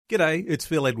G'day, it's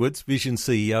Phil Edwards, Vision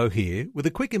CEO here, with a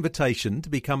quick invitation to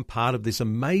become part of this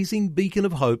amazing beacon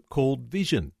of hope called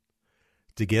Vision.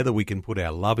 Together we can put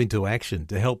our love into action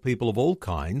to help people of all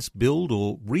kinds build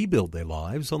or rebuild their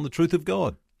lives on the truth of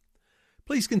God.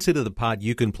 Please consider the part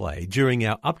you can play during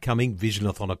our upcoming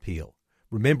Visionathon appeal,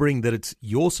 remembering that it's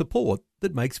your support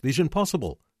that makes Vision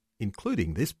possible,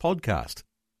 including this podcast.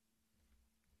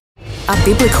 A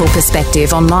biblical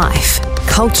perspective on life,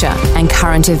 culture and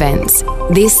current events.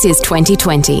 This is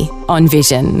 2020 on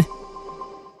Vision.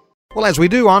 Well, as we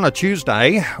do on a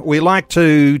Tuesday, we like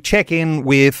to check in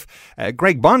with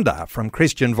Greg Bondar from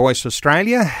Christian Voice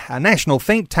Australia, a national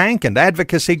think tank and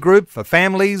advocacy group for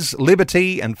families,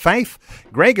 liberty and faith.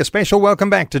 Greg, a special welcome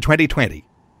back to 2020.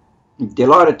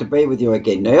 Delighted to be with you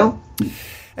again, Neil.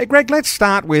 Hey, Greg, let's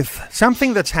start with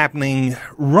something that's happening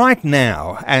right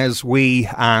now as we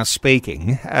are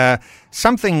speaking,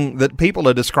 something that people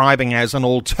are describing as an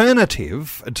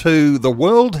alternative to the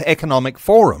World Economic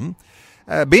Forum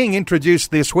being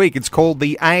introduced this week. It's called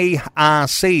the ARC,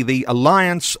 the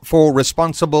Alliance for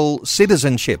Responsible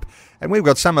Citizenship. And we've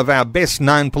got some of our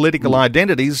best-known political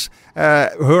identities who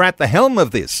are at the helm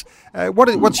of this.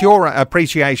 What's your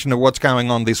appreciation of what's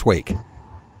going on this week?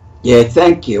 Yeah,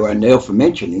 thank you, Neil, for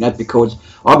mentioning that, because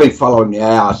I've been following the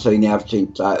ARC now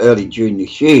since early June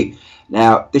this year.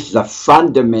 Now, this is a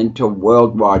fundamental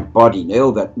worldwide body,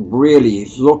 Neil, that really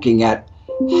is looking at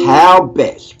how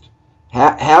best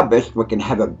we can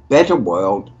have a better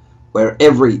world where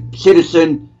every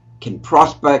citizen can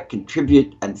prosper,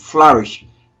 contribute and flourish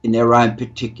in their own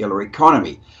particular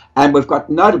economy. And we've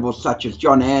got notables such as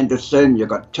John Anderson, you've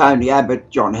got Tony Abbott,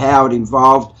 John Howard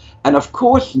involved. And of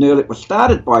course, Neil, it was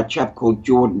started by a chap called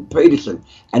Jordan Peterson.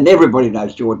 And everybody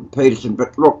knows Jordan Peterson.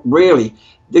 But look, really,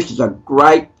 this is a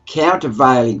great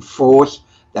countervailing force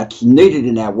that's needed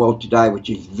in our world today,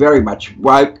 which is very much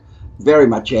woke, very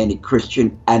much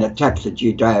anti-Christian, and attacks the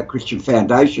Judeo-Christian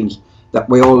foundations that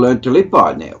we all learn to live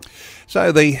by now.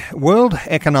 So the World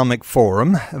Economic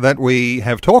Forum that we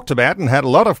have talked about and had a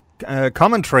lot of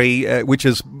commentary, which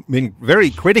has been very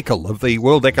critical of the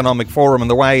World Economic Forum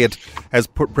and the way it has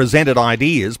presented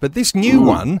ideas, but this new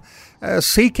one,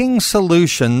 seeking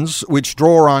solutions which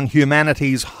draw on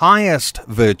humanity's highest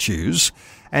virtues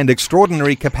and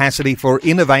extraordinary capacity for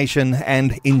innovation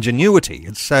and ingenuity.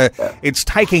 It's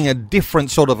taking a different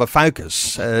sort of a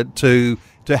focus to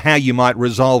how you might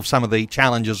resolve some of the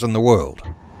challenges in the world.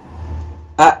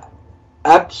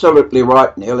 Absolutely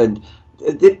right, Neil, and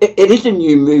it is a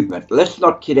new movement. Let's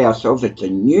not kid ourselves. It's a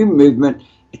new movement.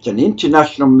 It's an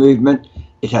international movement.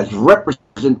 It has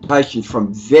representations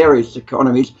from various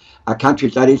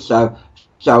countries, that is. So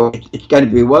it's going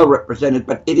to be well represented,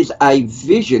 but it is a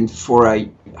vision for a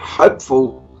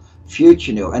hopeful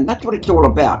future, Neil, and that's what it's all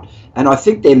about. And I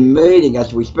think they're meeting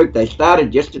as we speak. They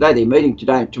started yesterday. They're meeting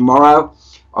today and tomorrow.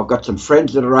 I've got some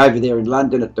friends that are over there in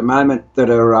London at the moment that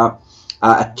are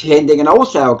attending, and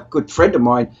also a good friend of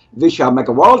mine, Vishal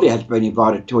Megawaldi, has been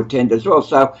invited to attend as well.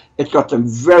 So it's got some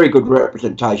very good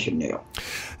representation now.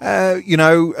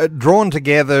 Drawn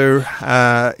together,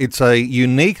 it's a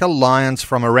unique alliance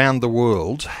from around the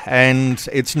world, and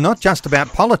it's not just about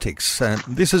politics.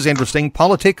 This is interesting: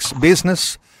 politics,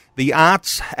 business, the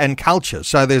arts, and culture.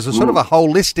 So there's a sort of a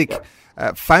holistic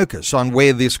focus on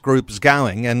where this group's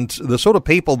going, and the sort of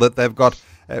people that they've got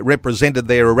represented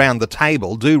there around the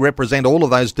table do represent all of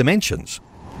those dimensions.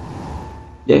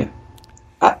 Yeah,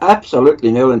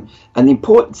 absolutely, Neil. And the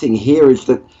important thing here is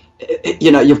that,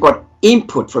 you've got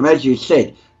input from, as you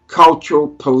said, cultural,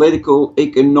 political,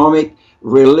 economic,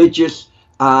 religious,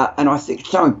 and I think it's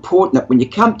so important that when you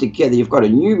come together, you've got a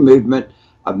new movement,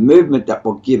 a movement that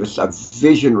will give us a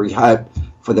visionary hope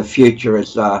for the future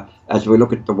as we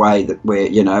look at the way that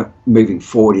we're, moving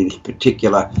forward in this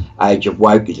particular age of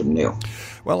wokeism, Neil.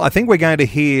 Well, I think we're going to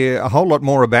hear a whole lot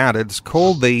more about it. It's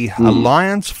called the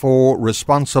Alliance for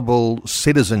Responsible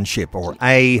Citizenship, or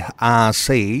ARC,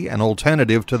 an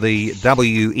alternative to the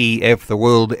WEF, the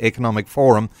World Economic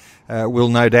Forum. We'll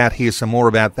no doubt hear some more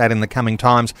about that in the coming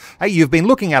times. Hey, you've been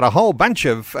looking at a whole bunch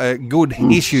of good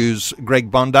issues, Greg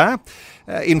Bondar.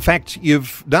 In fact,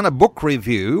 you've done a book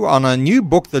review on a new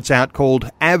book that's out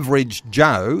called Average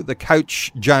Joe, the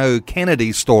Coach Joe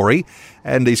Kennedy story,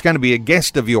 and he's going to be a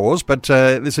guest of yours, but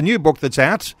there's a new book that's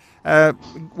out.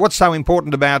 What's so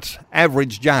important about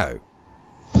Average Joe?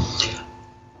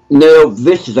 Neil,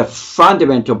 this is a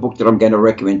fundamental book that I'm going to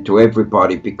recommend to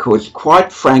everybody because,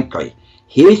 quite frankly,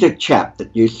 here's a chap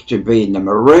that used to be in the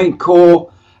Marine Corps,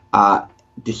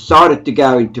 decided to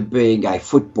go into being a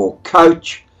football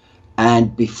coach,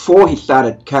 and before he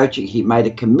started coaching, he made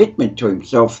a commitment to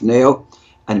himself, Neil,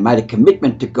 and made a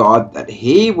commitment to God that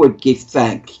he would give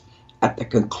thanks at the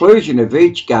conclusion of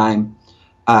each game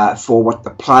for what the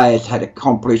players had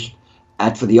accomplished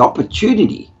and for the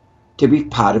opportunity to be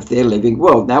part of their living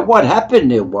world. Now, what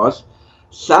happened there was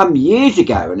some years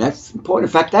ago, and that's in point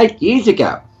of fact 8 years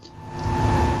ago,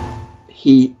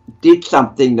 he did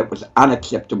something that was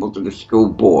unacceptable to the school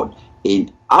board.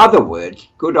 In other words,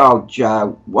 good old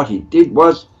Joe, what he did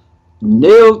was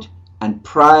kneeled and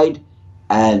prayed,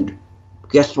 and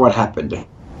guess what happened?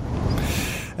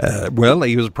 Well,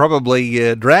 he was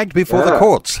probably dragged before the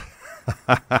courts.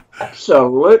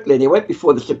 Absolutely, and he went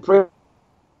before the Supreme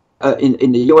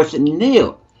in the US and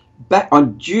kneeled. Back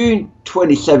on June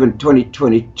 27,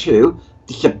 2022,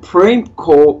 the Supreme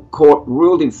Court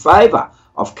ruled in favour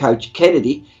of Coach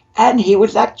Kennedy, and he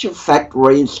was actual fact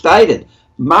reinstated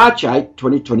March 8,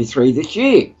 2023 this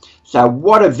year. So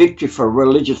what a victory for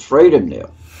religious freedom,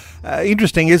 Neil.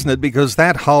 Interesting, isn't it? Because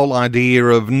that whole idea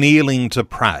of kneeling to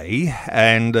pray,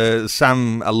 and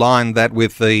some align that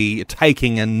with the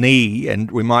taking a knee, and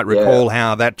we might recall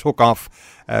how that took off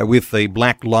with the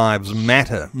Black Lives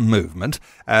Matter movement,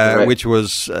 which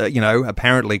was,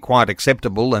 apparently quite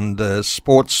acceptable, and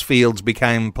sports fields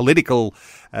became political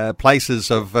places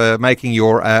of making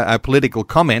your a political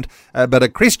comment. But a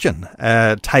Christian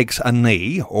takes a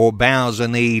knee or bows a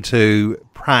knee to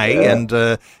pray, and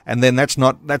then that's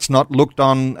not looked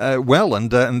on well,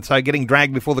 and so getting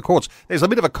dragged before the courts. There's a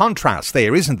bit of a contrast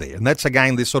there, isn't there? And that's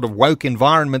again this sort of woke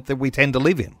environment that we tend to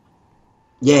live in.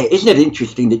 Yeah, isn't it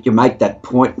interesting that you make that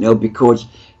point, Neil? Because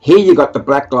here you got the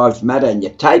Black Lives Matter, and you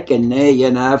take a knee,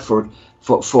 for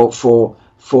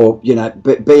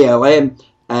BLM,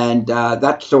 and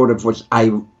that sort of was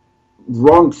a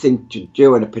wrong thing to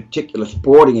do in a particular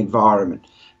sporting environment.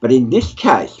 But in this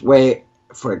case, where,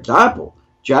 for example,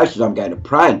 Joe says, I'm going to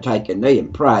pray and take a knee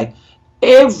and pray,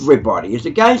 everybody is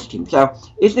against him. So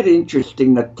isn't it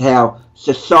interesting that how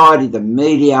society, the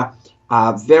media,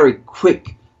 are very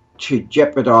quick to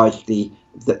jeopardise the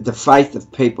faith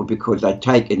of people because they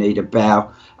take a knee to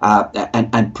bow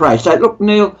and pray. So look,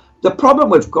 Neil, the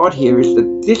problem we've got here is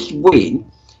that this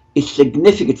win is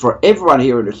significant for everyone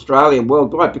here in Australia and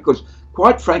worldwide, because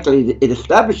quite frankly it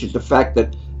establishes the fact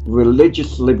that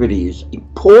religious liberty is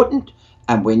important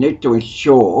and we need to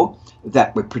ensure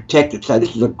that we're protected. So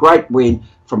this is a great win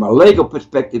from a legal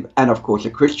perspective and, of course, a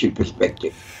Christian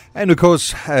perspective. And, of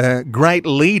course, great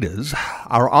leaders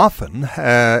are often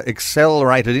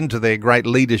accelerated into their great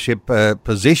leadership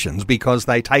positions because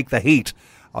they take the heat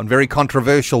on very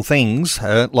controversial things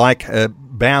like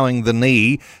bowing a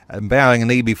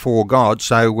knee before God.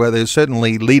 So there's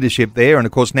certainly leadership there. And,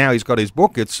 of course, now he's got his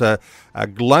book. It's a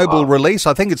global release.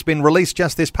 I think it's been released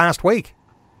just this past week.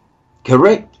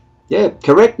 Correct. Yeah,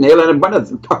 correct, Neil. And one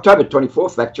of October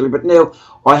 24th, actually. But, Neil,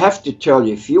 I have to tell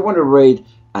you, if you want to read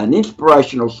an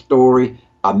inspirational story,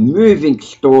 a moving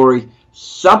story,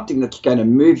 something that's going to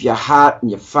move your heart and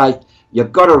your faith,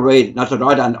 you've got to read it. And I said,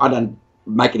 I don't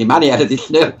make any money out of this,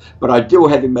 Neil, but I do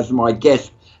have him as my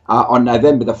guest on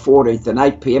November the 14th at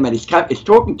 8 p.m. And he's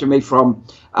talking to me from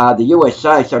the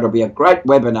USA, so it'll be a great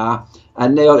webinar.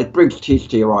 And Neil, it brings tears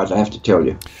to your eyes, I have to tell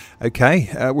you. Okay,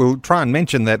 we'll try and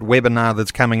mention that webinar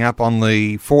that's coming up on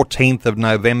the 14th of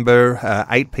November,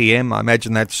 8 p.m. I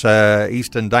imagine that's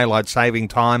Eastern Daylight Saving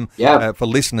Time for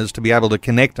listeners to be able to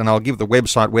connect, and I'll give the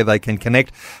website where they can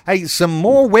connect. Hey, some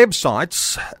more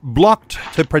websites blocked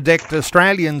to protect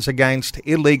Australians against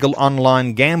illegal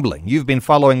online gambling. You've been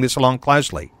following this along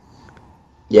closely.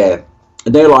 Yeah,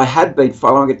 Neil, I had been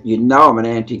following it. You know I'm an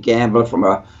anti-gambler from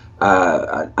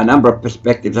a number of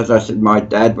perspectives. As I said, my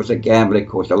dad was a gambler, of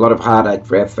course, a lot of heartache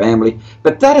for our family.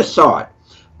 But that aside,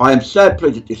 I am so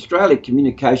pleased that the Australian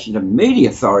Communications and Media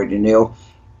Authority, Neil,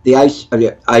 the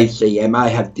ACMA,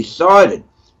 have decided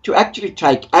to actually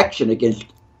take action against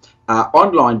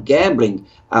online gambling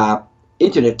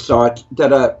internet sites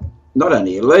that are not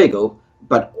only illegal,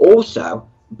 but also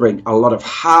bring a lot of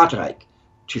heartache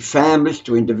to families,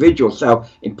 to individuals. So,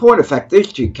 in point of fact,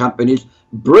 these two companies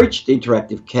breached the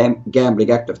Interactive Gambling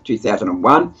Act of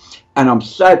 2001, and I'm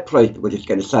so pleased because it's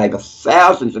going to save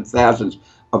thousands and thousands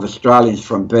of Australians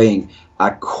from being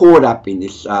caught up in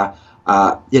this,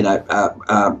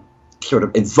 sort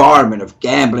of environment of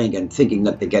gambling and thinking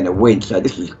that they're going to win. So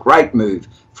this is a great move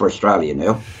for Australia,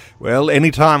 Neil. Well,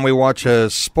 anytime we watch a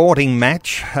sporting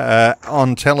match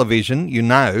on television, you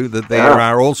know that there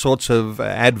are all sorts of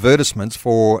advertisements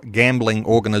for gambling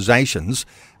organisations.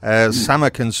 Some are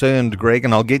concerned, Greg,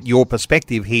 and I'll get your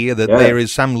perspective here, that there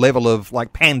is some level of,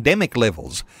 like, pandemic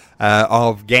levels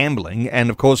of gambling,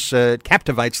 and, of course, it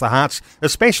captivates the hearts,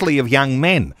 especially of young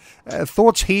men.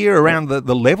 Thoughts here around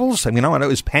the levels? I mean, I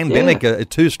know is pandemic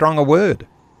too strong a word?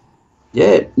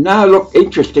 Yeah. No, look,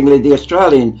 interestingly, the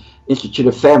Australian Institute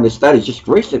of Family Studies just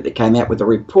recently came out with a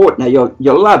report. Now, you'll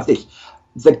love this.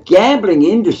 The gambling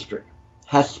industry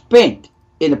has spent,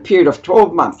 in a period of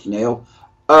 12 months, Neil,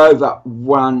 over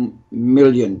 $1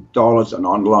 million on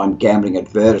online gambling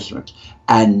advertisements.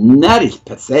 And that is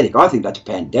pathetic. I think that's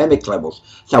pandemic levels.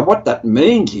 So what that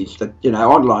means is that,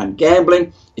 online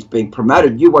gambling is being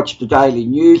promoted. You watch the daily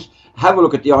news, have a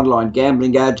look at the online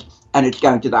gambling ads, and it's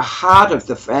going to the heart of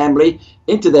the family,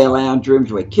 into their lounge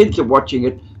rooms where kids are watching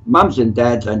it, mums and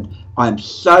dads. And I'm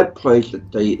so pleased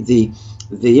that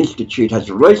the Institute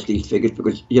has released these figures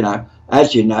because,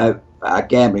 as you know,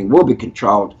 gambling will be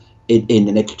controlled in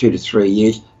the next 2 to 3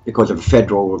 years because of a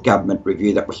federal government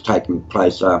review that was taking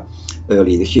place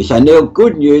earlier this year. So, Neil,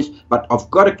 good news, but I've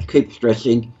got to keep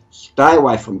stressing, stay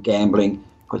away from gambling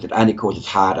because it only causes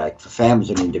heartache for families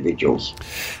and individuals.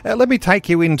 Let me take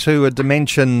you into a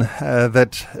dimension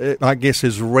that I guess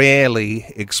is rarely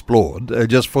explored,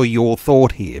 just for your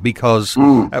thought here, because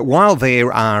while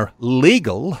there are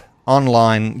legal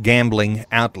online gambling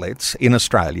outlets in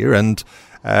Australia and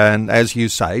as you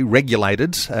say,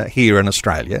 regulated here in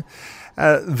Australia,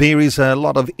 there is a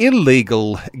lot of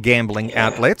illegal gambling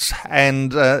outlets,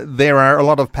 and there are a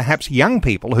lot of perhaps young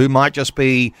people who might just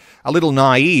be a little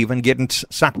naive and getting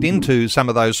sucked into some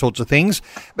of those sorts of things.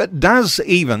 But does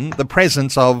even the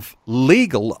presence of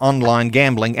legal online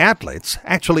gambling outlets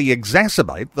actually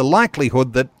exacerbate the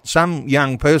likelihood that some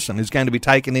young person is going to be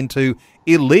taken into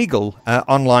illegal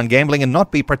online gambling and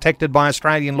not be protected by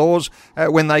Australian laws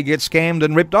when they get scammed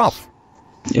and ripped off?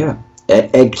 Yeah.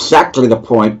 Exactly the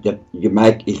point that you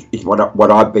make is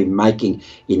what I've been making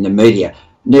in the media.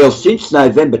 Neil, since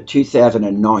November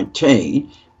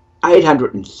 2019,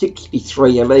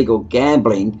 863 illegal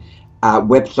gambling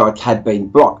websites have been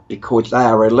blocked because they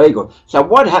are illegal. So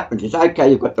what happens is, okay,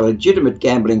 you've got the legitimate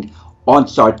gambling,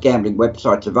 on-site gambling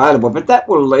websites available, but that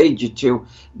will lead you to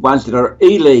ones that are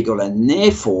illegal, and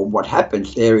therefore what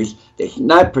happens there is there's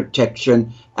no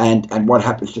protection, and what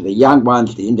happens to the young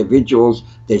ones, the individuals,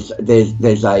 there's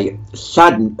a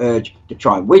sudden urge to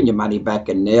try and win your money back,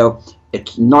 and now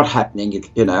it's not happening,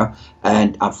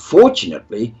 and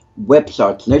unfortunately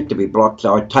websites need to be blocked.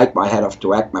 So I take my hat off to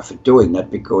ACMA for doing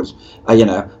that, because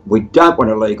we don't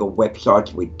want illegal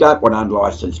websites, we don't want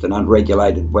unlicensed and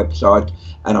unregulated websites,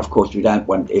 and of course we don't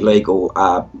want illegal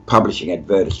publishing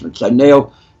advertisements. So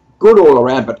Neil, good all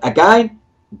around, but again,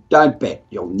 don't bet,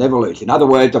 you'll never lose. In other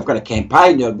words, I've got a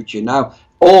campaign, Neil, which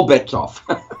all bets off.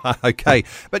 Okay,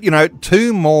 but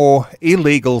 2 more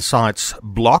illegal sites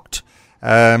blocked.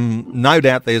 No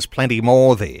doubt there's plenty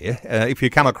more there. If you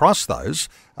come across those,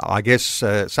 I guess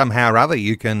somehow or other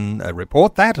you can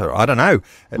report that, or I don't know,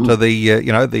 to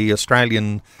the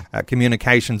Australian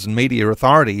Communications and Media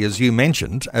Authority, as you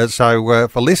mentioned. So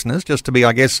for listeners, just to be,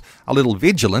 I guess, a little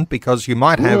vigilant, because you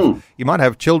might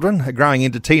have children growing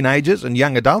into teenagers and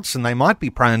young adults, and they might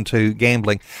be prone to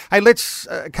gambling. Hey, let's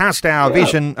cast our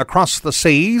vision across the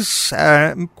seas.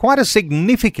 Quite a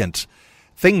significant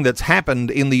thing that's happened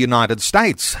in the United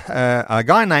States. A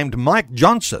guy named Mike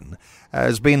Johnson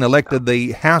has been elected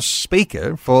the House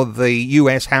Speaker for the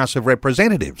US House of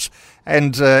Representatives.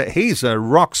 And he's a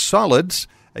rock-solid,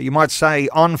 you might say,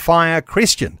 on-fire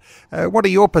Christian. What are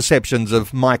your perceptions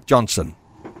of Mike Johnson?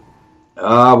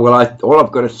 All I've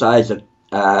got to say is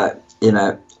that,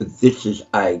 this is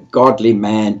a godly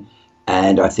man,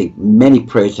 and I think many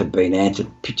prayers have been answered,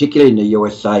 particularly in the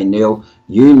USA, Neil.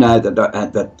 You know that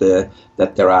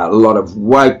there are a lot of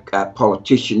woke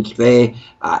politicians there,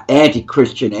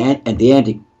 anti-Christian and the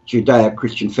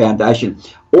Anti-Judeo-Christian Foundation.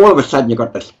 All of a sudden, you've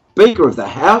got the Speaker of the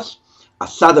House, a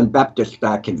Southern Baptist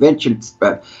Convention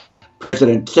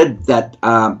president, said that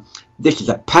this is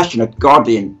a passionate,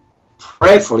 godly and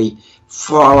prayerfully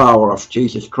follower of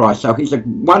Jesus Christ. So he's a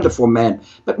wonderful man.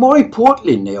 But more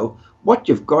importantly, Neil, what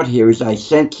you've got here is a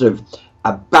sense of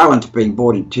a balance being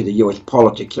brought into the US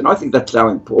politics. And I think that's so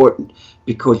important,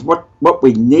 because what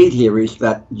we need here is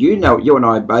that, you and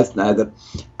I both know that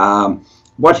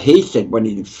what he said when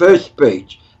in his first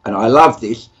speech, and I love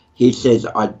this, he says,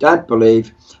 I don't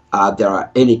believe there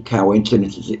are any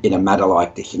coincidences in a matter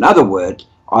like this. In other words,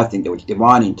 I think there was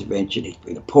divine intervention. He's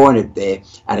been appointed there,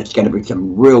 and it's going to bring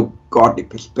some real godly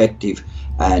perspective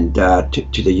and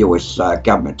to the US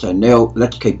government. So Neil,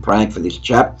 let's keep praying for this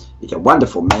chap. He's a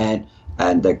wonderful man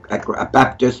and a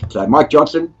Baptist. So Mike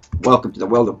Johnson, welcome to the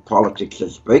world of politics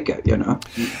as Speaker,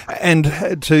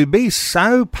 And to be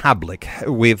so public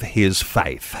with his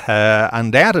faith,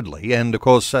 undoubtedly, and of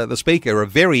course the Speaker, a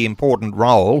very important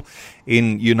role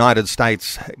in United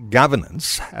States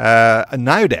governance,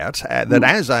 no doubt that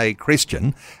as a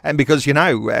Christian, and because,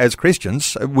 as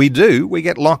Christians, we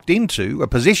get locked into a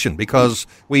position because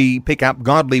we pick up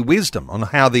godly wisdom on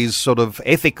how these sort of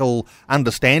ethical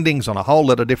understandings on a whole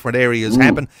lot of different areas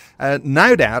happen.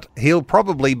 No doubt he'll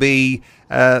probably be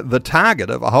the target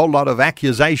of a whole lot of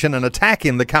accusation and attack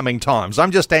in the coming times.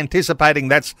 I'm just anticipating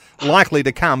that's likely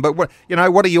to come. But, what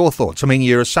are your thoughts? I mean,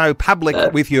 you're so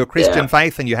public with your Christian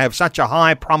faith and you have such a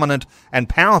high, prominent and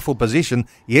powerful position.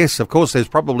 Yes, of course, there's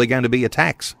probably going to be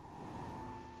attacks.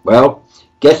 Well,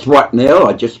 guess what, Neil?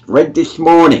 I just read this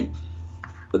morning.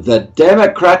 The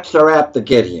Democrats are out to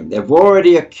get him. They've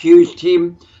already accused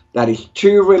him that he's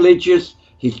too religious.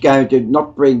 He's going to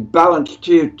not bring balance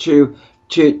to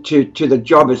the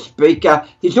job as Speaker.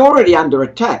 He's already under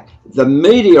attack. The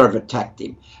media have attacked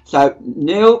him. So,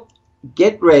 Neil,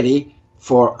 get ready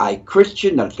for a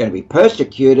Christian that's going to be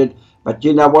persecuted. But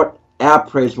you know what? Our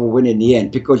prayers will win in the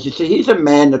end. Because, you see, he's a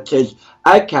man that says,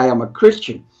 okay, I'm a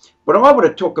Christian. But I want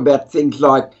to talk about things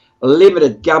like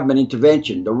limited government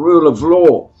intervention, the rule of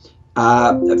law,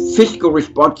 fiscal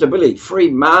responsibility, free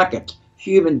markets,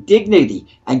 human dignity,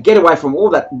 and get away from all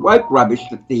that woke rubbish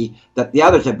that the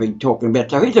others have been talking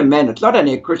about. So he's a man that's not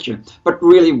only a Christian, but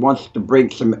really wants to bring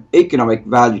some economic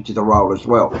value to the role as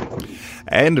well.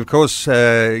 And, of course,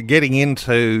 getting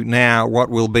into now what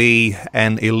will be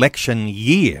an election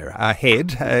year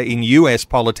ahead in US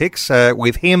politics,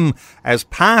 with him as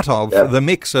part of the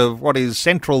mix of what is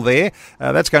central there,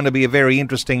 that's going to be a very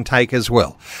interesting take as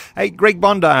well. Hey, Greg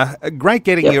Bondar, great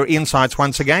getting your insights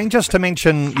once again. Just to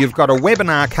mention, you've got a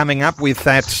webinar coming up with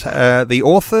that the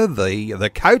author,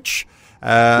 the coach.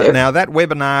 Now, that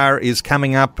webinar is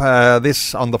coming up on the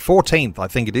 14th, I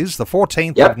think it is, the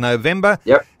 14th of November.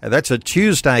 That's a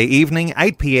Tuesday evening,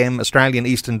 8 p.m. Australian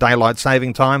Eastern Daylight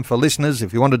Saving Time for listeners.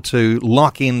 If you wanted to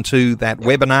lock into that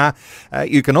webinar,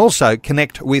 you can also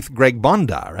connect with Greg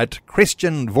Bondar at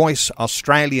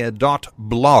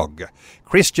christianvoiceaustralia.blog.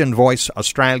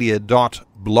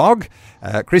 christianvoiceaustralia.blog.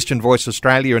 Christian Voice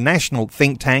Australia, a national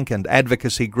think tank and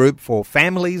advocacy group for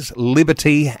families,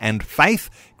 liberty and faith.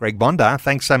 Greg Bondar,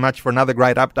 thanks so much for another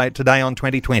great update today on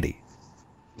 2020.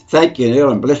 Thank you,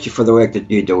 Neil, and bless you for the work that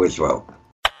you do as well.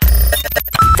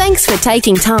 Thanks for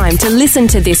taking time to listen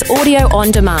to this audio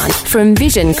on demand from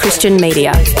Vision Christian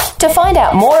Media. To find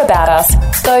out more about us,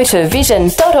 go to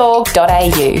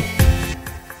vision.org.au.